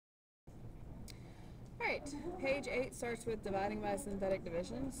Alright, page 8 starts with dividing by synthetic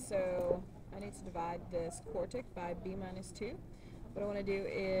division, so I need to divide this quartic by b minus 2. What I want to do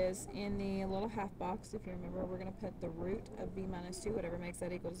is, in the little half box, if you remember, we're going to put the root of b minus 2, whatever makes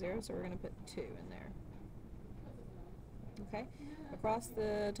that equal to 0, so we're going to put 2 in there. Okay, across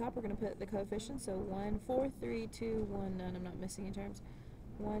the top we're going to put the coefficients, so 1, 4, 3, 2, 1, none, I'm not missing any terms.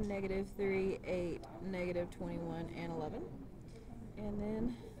 1, negative 3, 8, negative 21, and 11. And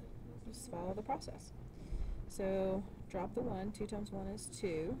then just follow the process. So drop the 1, 2 times 1 is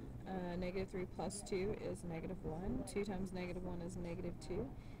 2, negative 3 plus 2 is negative 1, 2 times negative 1 is negative 2,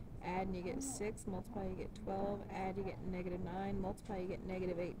 add and you get 6, multiply you get 12, add you get negative 9, multiply you get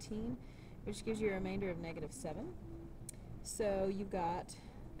negative 18, which gives you a remainder of negative 7. So you've got,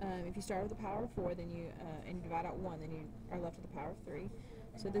 if you start with the power of 4 then you, and you divide out 1, then you are left with the power of 3.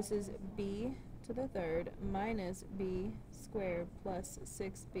 So this is b to the third minus b squared plus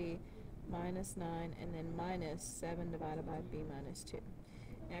 6b minus 9, and then minus 7 divided by b minus 2.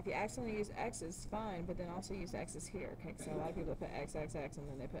 Now if you accidentally use x's, fine, but then also use x's here, okay? So a lot of people put x, x, x, and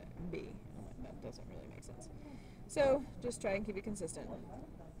then they put b. I'm like, that doesn't really make sense. So just try and keep it consistent.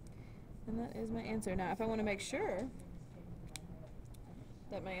 And that is my answer. Now if I want to make sure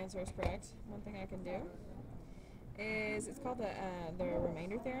that my answer is correct, one thing I can do is, it's called the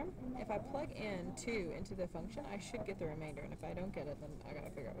remainder theorem. If I plug in 2 into the function, I should get the remainder, and if I don't get it, then I gotta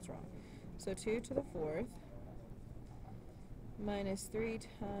figure out what's wrong. So 2 to the fourth minus 3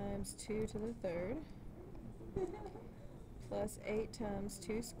 times 2 to the third plus 8 times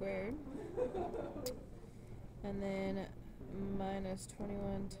 2 squared, and then minus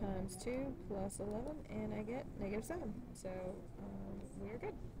 21 times 2 plus 11, and I get negative 7. So we're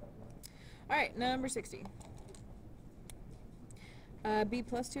good. Alright, number 60. B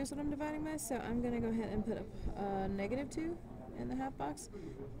plus 2 is what I'm dividing by, so I'm going to go ahead and put a negative 2 in the half box.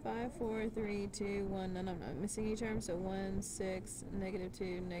 5, 4, 3, 2, 1, none, I'm not missing any terms, so 1, 6, negative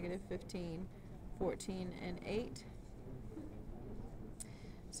 2, negative 15, 14, and 8.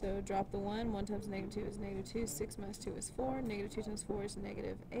 So drop the 1, 1 times negative 2 is negative 2, 6 minus 2 is 4, negative 2 times 4 is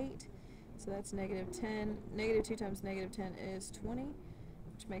negative 8, so that's negative 10, negative 2 times negative 10 is 20,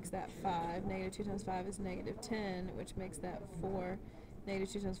 which makes that 5, negative 2 times 5 is negative 10, which makes that 4,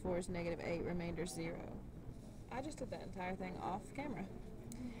 negative 2 times 4 is negative 8, remainder 0. I just did that entire thing off camera.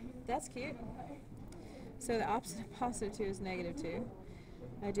 That's cute. So the opposite of positive 2 is negative 2.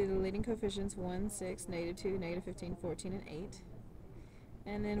 I do the leading coefficients 1, 6, negative 2, negative 15, 14, and 8.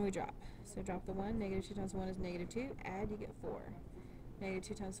 And then we drop. So drop the 1, negative 2 times 1 is negative 2, add, you get 4. Negative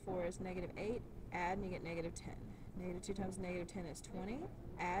 2 times 4 is negative 8, add, and you get negative 10. Negative 2 times negative 10 is 20,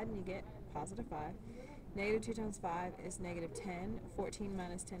 add, and you get positive 5. Negative 2 times 5 is negative 10, 14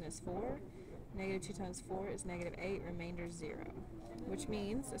 minus 10 is 4. Negative 2 times 4 is negative 8, remainder 0. Which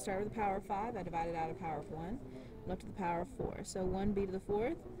means, I start with the power of 5, I divide it out of power of 1, I'm left with the power of 4. So 1b to the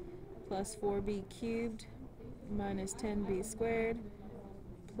fourth plus 4b cubed minus 10b squared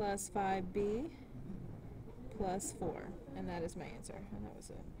plus 5b plus 4. And that is my answer. And that was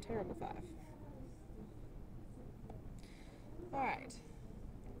a terrible 5. Alright.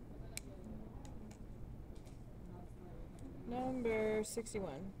 Number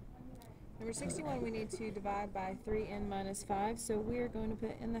 61. Number 61, we need to divide by 3n minus 5, so we are going to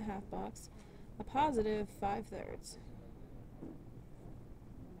put in the half box a positive 5/3.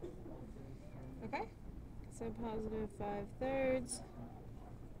 Okay? So positive 5/3.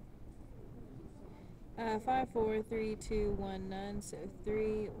 5, 4, 3, 2, 1, none, so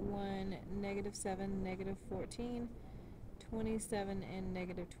 3, 1, negative 7, negative 14, 27, and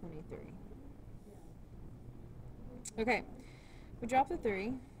negative 23. Okay, we drop the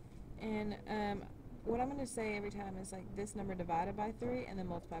 3, and what I'm going to say every time is like this number divided by 3 and then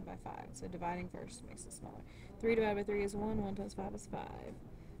multiplied by 5. So dividing first makes it smaller. 3 divided by 3 is 1, 1 times 5 is 5.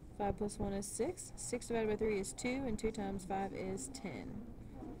 5 plus 1 is 6, 6 divided by 3 is 2, and 2 times 5 is 10.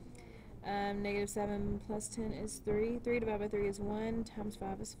 Negative 7 plus 10 is 3. 3 divided by 3 is 1, times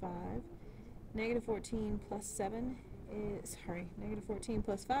 5 is 5. Negative 14 plus 7 is, negative 14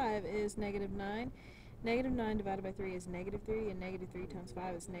 plus 5 is negative 9. Negative 9 divided by 3 is negative 3, and negative 3 times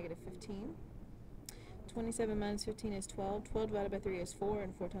 5 is negative 15. 27 minus 15 is 12. 12 divided by 3 is 4,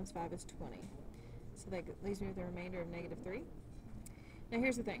 and 4 times 5 is 20. So that leaves me with a remainder of negative 3. Now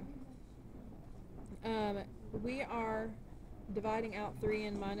here's the thing. We are dividing out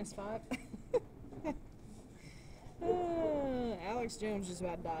 3n minus 5. Alex Jones just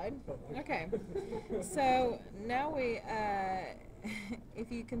about died. Okay. So now we,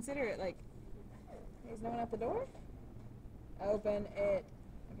 if you consider it like, is no one at the door? Open it.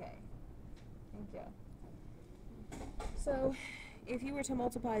 Okay. Thank you. So if you were to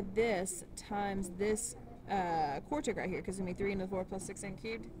multiply this times this quartic right here, because it's going to be 3 into the 4 plus 6 n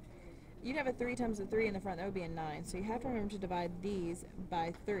cubed, you'd have a 3 times the 3 in the front. That would be a 9. So you have to remember to divide these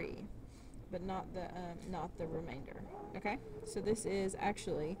by 3, but not the remainder. Okay? So this is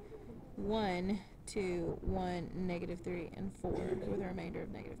actually 1, 2, 1, negative 3, and 4 with a remainder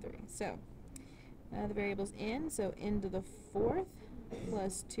of negative 3. So the variable's n, so n to the 4th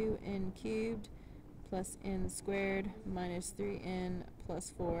plus 2n cubed plus n squared minus 3n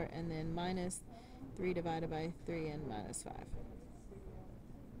plus 4, and then minus 3 divided by 3n minus 5.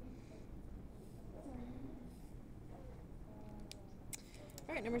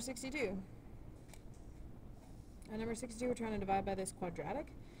 All right, number 62. Number 62, we're trying to divide by this quadratic,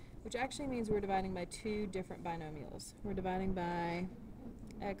 which actually means we're dividing by two different binomials. We're dividing by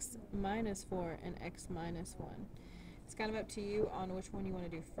x minus 4 and x minus 1. It's kind of up to you on which one you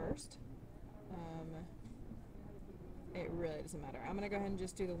want to do first. It really doesn't matter. I'm going to go ahead and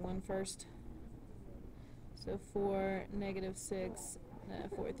just do the 1 first. So 4, negative 6,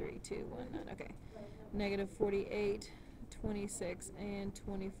 4, 3, 2, 1, 9. Okay. Negative 48, 26, and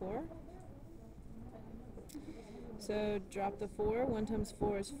 24. So drop the 4. 1 times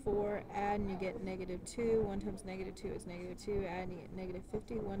 4 is 4. Add and you get negative 2. 1 times negative 2 is negative 2. Add and you get negative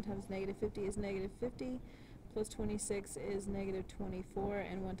 50. 1 times negative 50 is negative 50. Plus 26 is negative 24.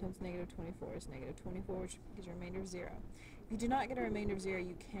 And 1 times negative 24 is negative 24, which gives you a remainder of 0. If you do not get a remainder of 0,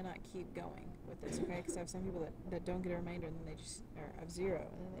 you cannot keep going with this, okay? Because I have some people that don't get a remainder and then they just, or of 0,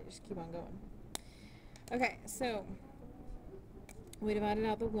 and then they just keep on going. Okay, so we divided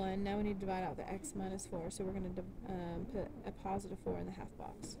out the 1. Now we need to divide out the x minus 4. So we're going to put a positive 4 in the half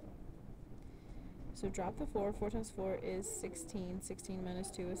box. So drop the 4. 4 times 4 is 16. 16 minus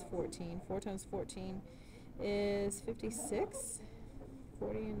 2 is 14. 4 times 14 is 56.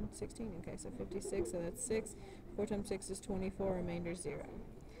 40 and 16. Okay, so 56. So that's 6. 4 times 6 is 24. Remainder 0.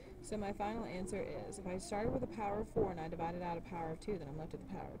 So my final answer is, if I started with a power of 4 and I divided out a power of 2, then I'm left with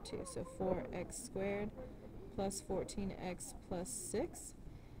a power of 2. So 4x squared plus 14x plus 6.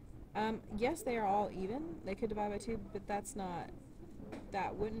 Yes, they are all even. They could divide by 2, but that's not,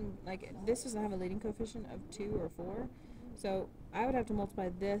 that wouldn't, like, this doesn't have a leading coefficient of 2 or 4. So I would have to multiply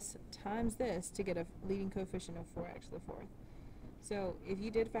this times this to get a leading coefficient of 4x to the 4th. So if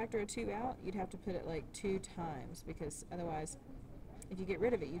you did factor a 2 out, you'd have to put it like 2 times, because otherwise, if you get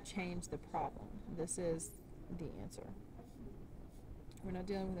rid of it, you change the problem. This is the answer. We're not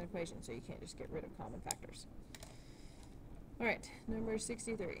dealing with an equation, so you can't just get rid of common factors. All right, number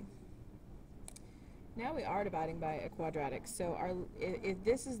 63. Now we are dividing by a quadratic. So if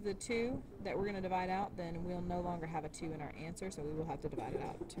this is the 2 that we're going to divide out, then we'll no longer have a 2 in our answer, so we will have to divide it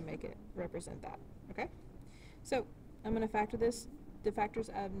out to make it represent that. Okay? So I'm going to factor this, the factors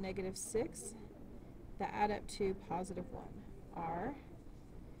of negative 6 that add up to positive 1 are,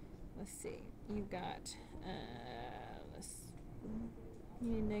 let's see, you've got, you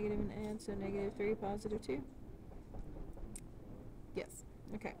need negative and add, so negative 3, positive 2. Yes.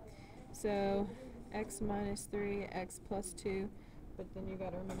 Okay. So x minus 3, x plus 2, but then you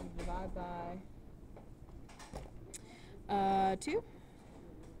got to remember to divide by 2.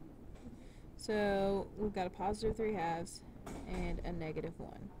 So we've got a positive 3 halves and a negative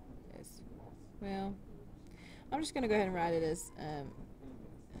 1. Is, well, I'm just going to go ahead and write it as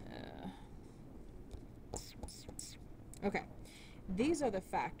okay. These are the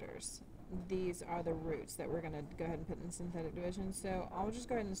factors. These are the roots that we're going to go ahead and put in synthetic division. So I'll just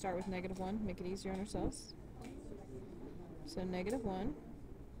go ahead and start with negative 1, make it easier on ourselves. So negative 1,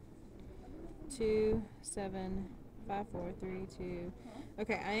 2, 7, 5, 4, 3, 2.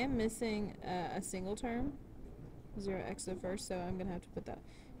 Okay, I am missing a single term, 0x the first, so I'm going to have to put that.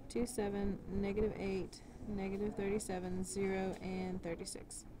 2, 7, negative 8, negative 37, 0, and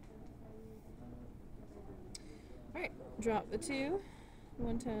 36. Alright, drop the 2.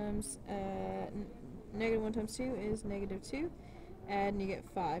 1 times, negative 1 times 2 is negative 2. Add and you get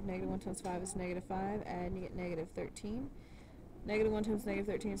 5. Negative 1 times 5 is negative 5. Add and you get negative 13. Negative 1 times negative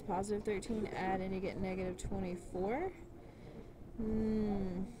 13 is positive 13. Add and you get negative 24.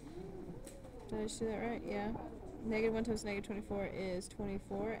 Did I just do that right? Yeah. Negative 1 times negative 24 is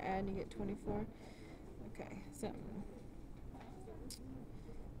 24. Add and you get 24. Okay, something.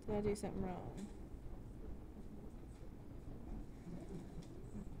 Did I do something wrong?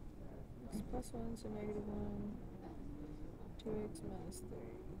 It's plus 1, so negative 1. 2x minus 3.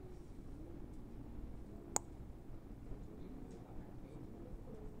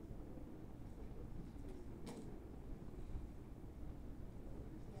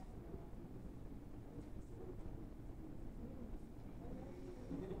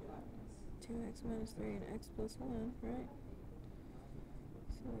 X minus 3 and x plus 1, right?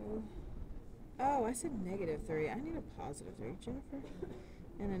 Oh, I said negative 3. I need a positive 3, Jennifer.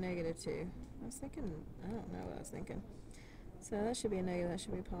 And a negative 2. I was thinking, I don't know what I was thinking. So that should be a negative, that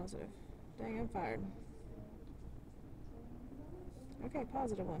should be positive. Dang, I'm fired. Okay,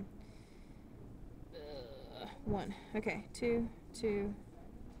 positive 1. 1. Okay, 2, 2,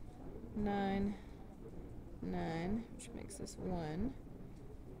 9, 9, which makes this 1.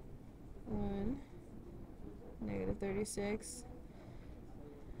 1, negative 36,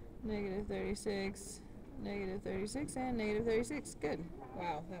 negative 36, negative 36, and negative 36. Good.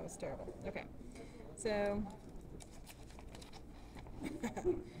 Wow, that was terrible. Okay, so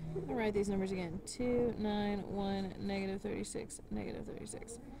I'll write these numbers again. 2, 9, 1, negative 36, negative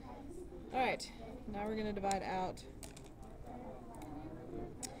 36. All right, now we're going to divide out.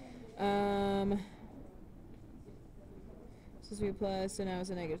 This will be plus, so now it's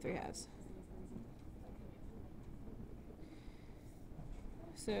a negative 3 halves.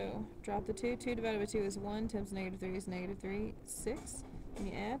 So drop the 2. 2 divided by 2 is 1 times negative 3 is negative 3, 6. And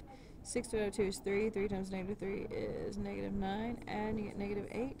you add. 6 divided by 2 is 3. 3 times negative 3 is negative 9. Add, you get negative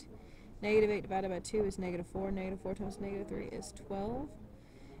 8. Negative 8 divided by 2 is negative 4. Negative 4 times negative 3 is 12.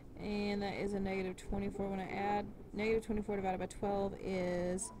 And that is a negative 24 when I add. Negative 24 divided by 12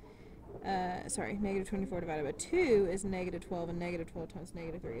 is, negative 24 divided by 2 is negative 12, and negative 12 times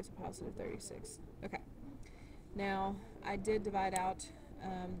negative 3 is a positive 36. Okay. Now, I did divide out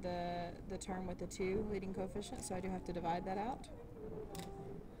the term with the 2 leading coefficients, so I do have to divide that out.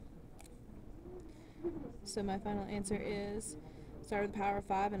 So my final answer is, start with the power of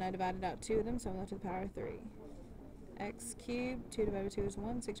 5, and I divided out 2 of them, so I'm left with the power of 3. X cubed, 2 divided by 2 is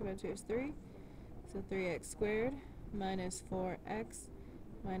 1, 6 divided by 2 is 3, so 3x squared minus 4x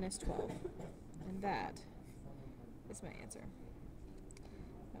minus 12. And that is my answer.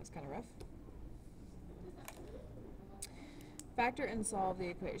 That was kind of rough. Factor and solve the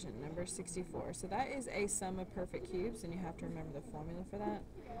equation, number 64. So that is a sum of perfect cubes, and you have to remember the formula for that.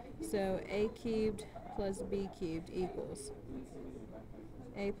 So a cubed plus b cubed equals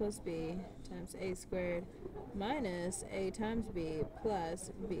a plus b times a squared minus a times b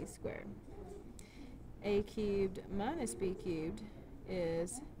plus b squared. A cubed minus b cubed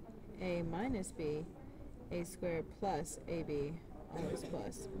is a minus b, a squared plus ab, always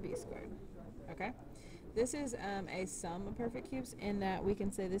plus b squared. Okay? This is a sum of perfect cubes in that we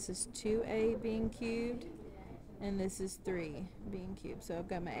can say this is 2a being cubed and this is 3 being cubed. So I've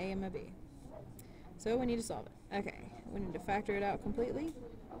got my a and my b. So we need to solve it. Okay, we need to factor it out completely.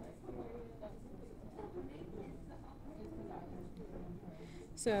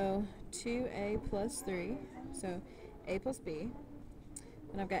 So 2a plus 3, so a plus b,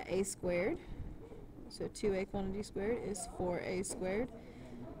 and I've got a squared, so 2a quantity squared is 4a squared,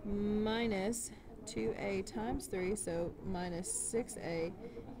 minus 2a times 3, so minus 6a,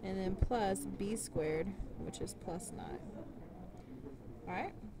 and then plus b squared, which is plus 9.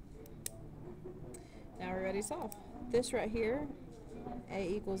 Alright, now we're ready to solve. This right here, a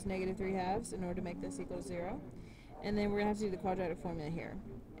equals negative 3 halves in order to make this equal to 0. And then we're going to have to do the quadratic formula here.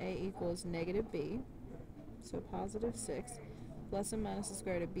 A equals negative b, so positive 6, plus and minus the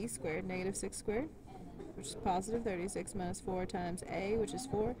square root of b squared, negative 6 squared, which is positive 36, minus 4 times a, which is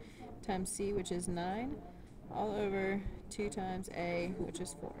 4, times c, which is 9, all over 2 times a, which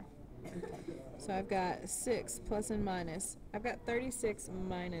is 4. So I've got 6 plus and minus. I've got 36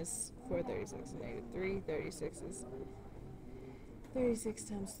 minus 436, negative 3. 36 is 36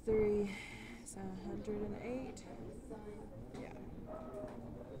 times 3 is 108. Yeah.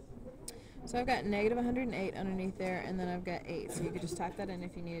 So I've got negative 108 underneath there, and then I've got 8. So you could just type that in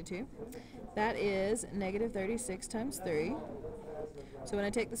if you needed to. That is negative 36 times 3. So when I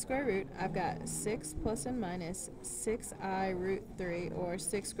take the square root, I've got 6 plus and minus 6i root 3, or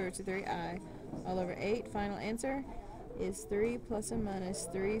 6 square roots of 3i, all over 8. Final answer is 3 plus and minus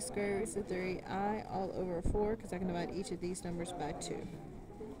 3 square roots of 3i, all over 4, because I can divide each of these numbers by 2.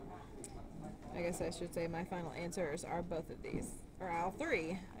 I guess I should say my final answers are both of these, or all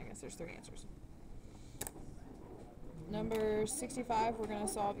 3. I guess there's 3 answers. Number 65, we're going to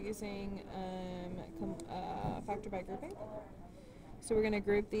solve using factor by grouping. So we're going to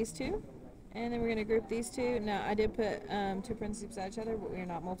group these two, and then we're going to group these two. Now, I did put 2 parentheses beside each other, but we are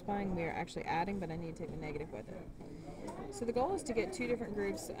not multiplying. We are actually adding, but I need to take the negative with it. So the goal is to get 2 different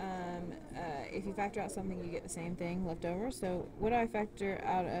groups. If you factor out something, you get the same thing left over. So what do I factor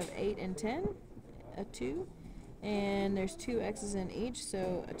out of 8 and 10? A 2. And there's 2 x's in each,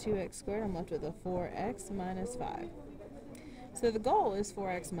 so a 2x squared. I'm left with a 4x minus 5. So the goal is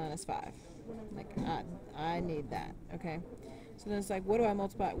 4x minus 5. Like, I need that, okay? So then it's like, what do I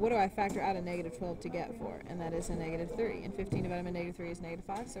multiply? What do I factor out of negative 12 to get for? And that is a negative 3. And 15 divided by negative 3 is negative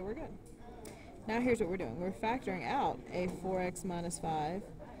 5, so we're good. Now here's what we're doing. We're factoring out a 4x minus 5,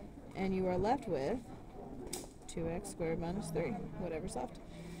 and you are left with 2x squared minus 3, whatever's left.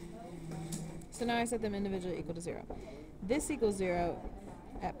 So now I set them individually equal to 0. This equals 0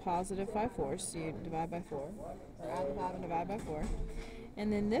 at positive 5/4, so you divide by 4, or add the 5 and divide by 4.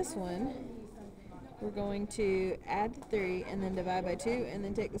 And then this one, we're going to add the 3 and then divide by 2 and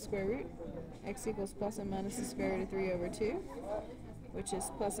then take the square root. X equals plus and minus the square root of 3 over 2, which is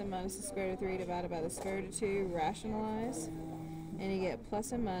plus and minus the square root of 3 divided by the square root of 2, rationalize, and you get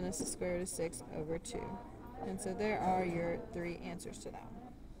plus and minus the square root of 6 over 2. And so there are your 3 answers to that one.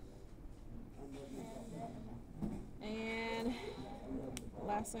 And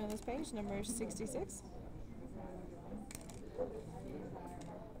lastly on this page, number 66.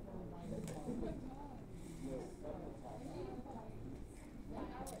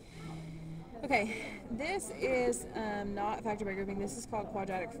 Okay, this is not factor by grouping. This is called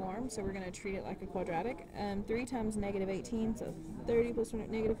quadratic form, so we're going to treat it like a quadratic. 3 times negative 18, so 30 plus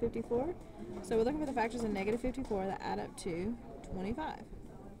negative 54. So we're looking for the factors in negative 54 that add up to 25.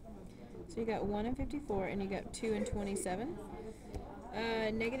 So you got 1 and 54, and you got 2 and 27.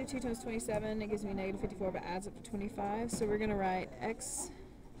 Negative 2 times 27, it gives me negative 54, but adds up to 25. So we're going to write x.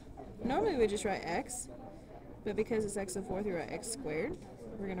 Normally we would just write x, but because it's x to the 4th, we write x squared.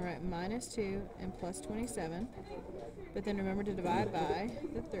 We're going to write minus 2 and plus 27, but then remember to divide by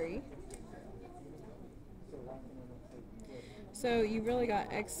the 3. So you really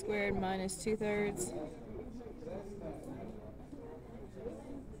got x squared minus 2/3,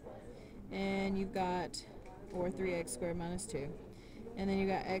 and you've got, or 3x squared minus 2, and then you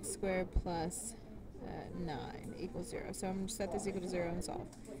got x squared plus 9 equals 0. So I'm going to set this equal to 0 and solve.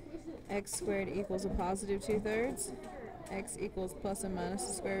 X squared equals a positive 2/3. X equals plus and minus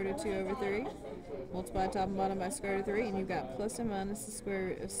the square root of 2 over 3. Multiply top and bottom by square root of 3, and you've got plus and minus the square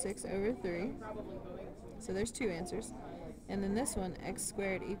root of 6 over 3. So there's 2 answers. And then this one, x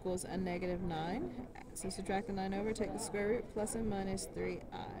squared equals a negative 9. So subtract the 9 over, take the square root, plus and minus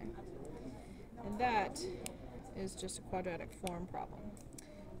 3i. And that is just a quadratic form problem.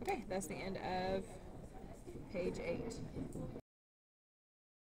 Okay, that's the end of page 8.